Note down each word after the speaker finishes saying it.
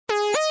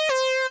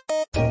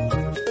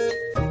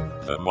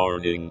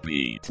Morning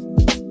Beat,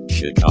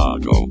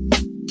 Chicago.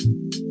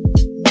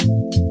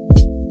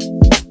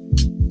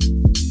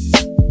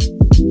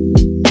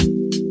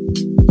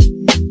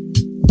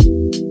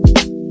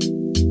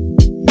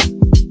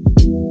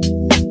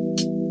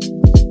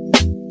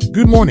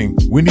 Good morning,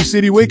 Windy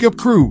City Wake Up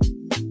Crew.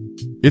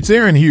 It's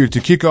Aaron here to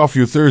kick off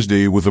your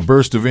Thursday with a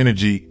burst of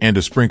energy and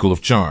a sprinkle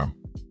of charm.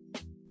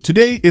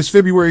 Today is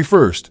February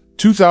 1st,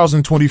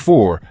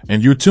 2024,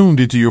 and you're tuned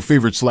into your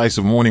favorite slice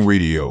of morning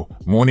radio,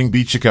 Morning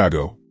Beat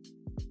Chicago.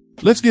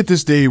 Let's get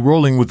this day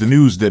rolling with the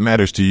news that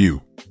matters to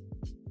you.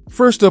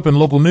 First up in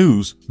local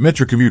news,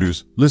 Metra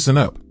commuters, listen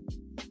up.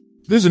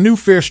 There's a new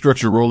fare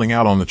structure rolling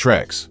out on the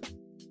tracks.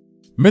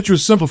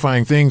 Metra's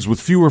simplifying things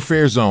with fewer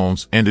fare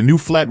zones and a new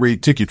flat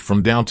rate ticket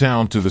from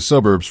downtown to the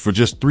suburbs for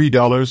just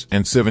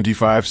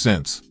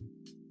 $3.75.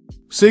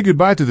 Say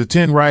goodbye to the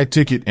 10-ride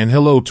ticket and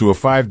hello to a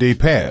 5-day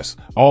pass,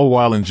 all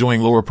while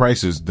enjoying lower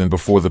prices than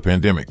before the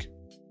pandemic.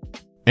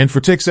 And for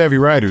tech-savvy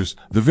riders,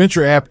 the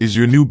Venture app is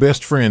your new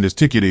best friend as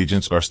ticket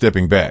agents are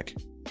stepping back.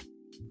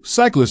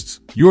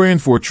 Cyclists, you're in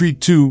for a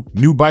treat too.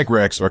 New bike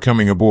racks are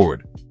coming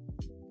aboard.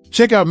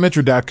 Check out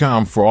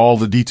Metra.com for all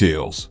the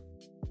details.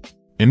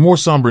 In more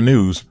somber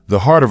news, the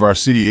heart of our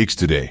city aches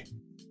today.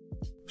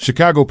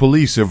 Chicago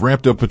police have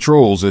ramped up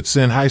patrols at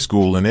Senn High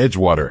School in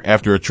Edgewater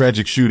after a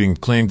tragic shooting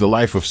claimed the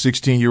life of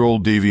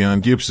 16-year-old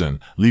Davion Gibson,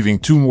 leaving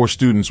 2 more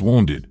students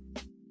wounded.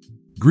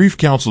 Grief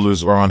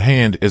counselors are on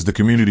hand as the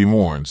community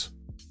mourns.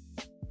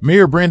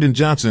 Mayor Brandon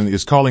Johnson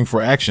is calling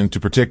for action to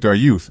protect our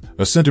youth,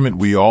 a sentiment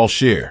we all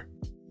share.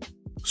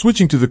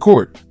 Switching to the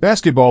court,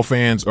 basketball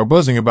fans are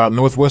buzzing about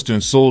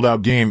Northwestern's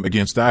sold-out game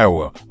against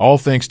Iowa, all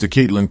thanks to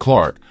Caitlin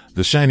Clark,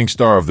 the shining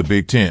star of the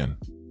Big Ten.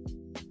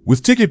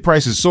 With ticket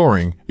prices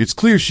soaring, it's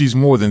clear she's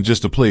more than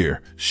just a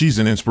player, she's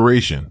an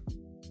inspiration.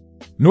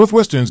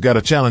 Northwestern's got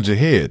a challenge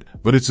ahead,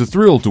 but it's a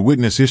thrill to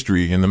witness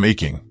history in the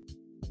making.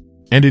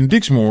 And in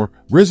Dixmoor,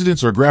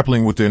 residents are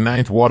grappling with their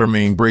 9th water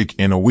main break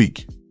in a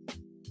week.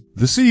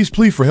 The city's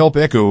plea for help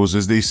echoes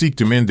as they seek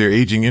to mend their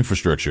aging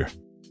infrastructure.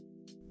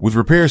 With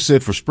repairs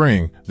set for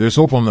spring, there's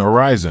hope on the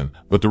horizon,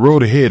 but the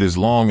road ahead is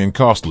long and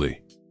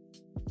costly.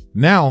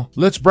 Now,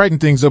 let's brighten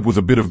things up with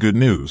a bit of good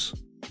news.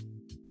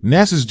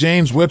 NASA's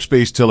James Webb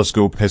Space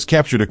Telescope has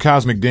captured a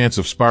cosmic dance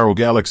of spiral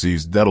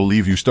galaxies that'll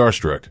leave you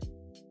starstruck.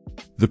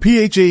 The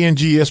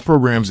PHANGS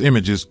program's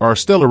images are a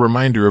stellar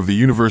reminder of the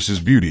universe's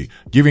beauty,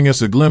 giving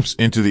us a glimpse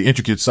into the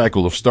intricate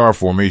cycle of star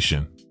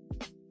formation.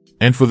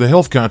 And for the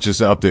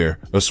health-conscious out there,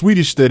 a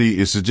Swedish study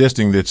is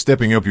suggesting that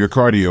stepping up your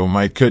cardio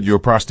might cut your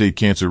prostate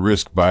cancer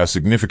risk by a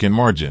significant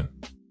margin.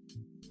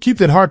 Keep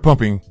that heart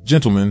pumping,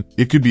 gentlemen,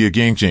 it could be a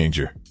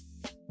game-changer.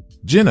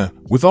 Jenna,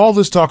 with all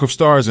this talk of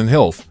stars and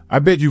health, I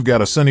bet you've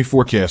got a sunny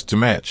forecast to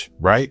match,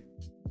 right?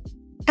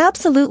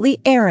 Absolutely,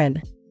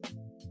 Aaron.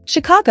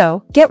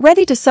 Chicago, get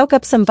ready to soak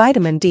up some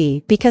vitamin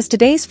D because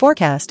today's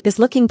forecast is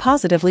looking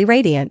positively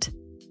radiant.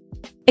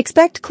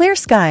 Expect clear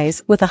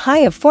skies with a high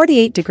of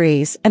 48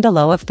 degrees and a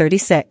low of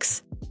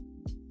 36.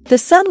 The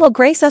sun will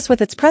grace us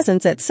with its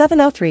presence at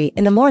 7:03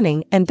 in the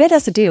morning and bid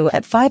us adieu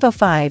at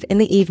 5:05 in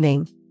the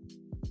evening.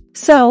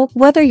 So,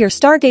 whether you're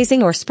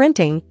stargazing or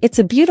sprinting, it's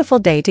a beautiful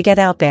day to get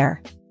out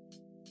there.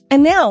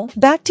 And now,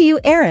 back to you,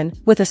 Aaron,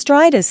 with a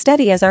stride as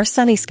steady as our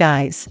sunny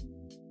skies.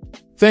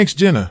 Thanks,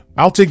 Jenna.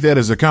 I'll take that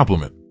as a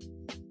compliment.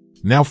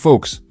 Now,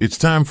 folks, it's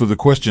time for the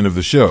question of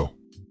the show.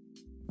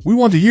 We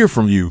want to hear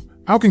from you.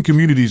 How can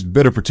communities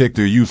better protect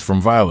their youth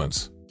from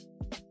violence?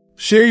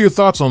 Share your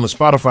thoughts on the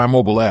Spotify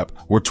mobile app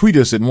or tweet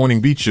us at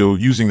Morning Beat Show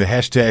using the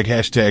hashtag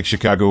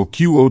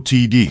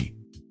 #ChicagoQOTD.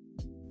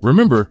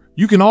 Remember,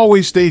 you can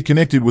always stay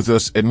connected with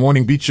us at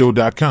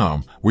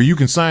morningbeatshow.com, where you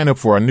can sign up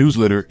for our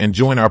newsletter and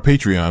join our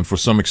Patreon for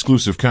some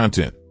exclusive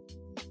content.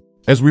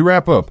 As we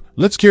wrap up,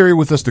 let's carry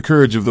with us the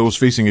courage of those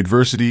facing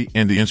adversity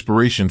and the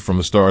inspiration from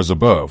the stars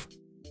above.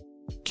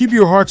 Keep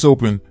your hearts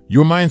open,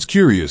 your minds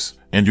curious,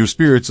 and your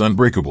spirits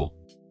unbreakable.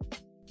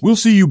 We'll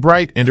see you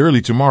bright and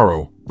early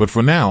tomorrow, but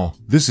for now,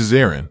 this is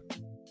Aaron.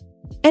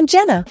 And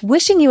Jenna,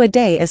 wishing you a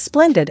day as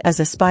splendid as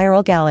a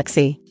spiral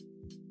galaxy.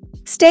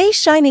 Stay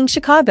shining,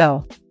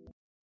 Chicago.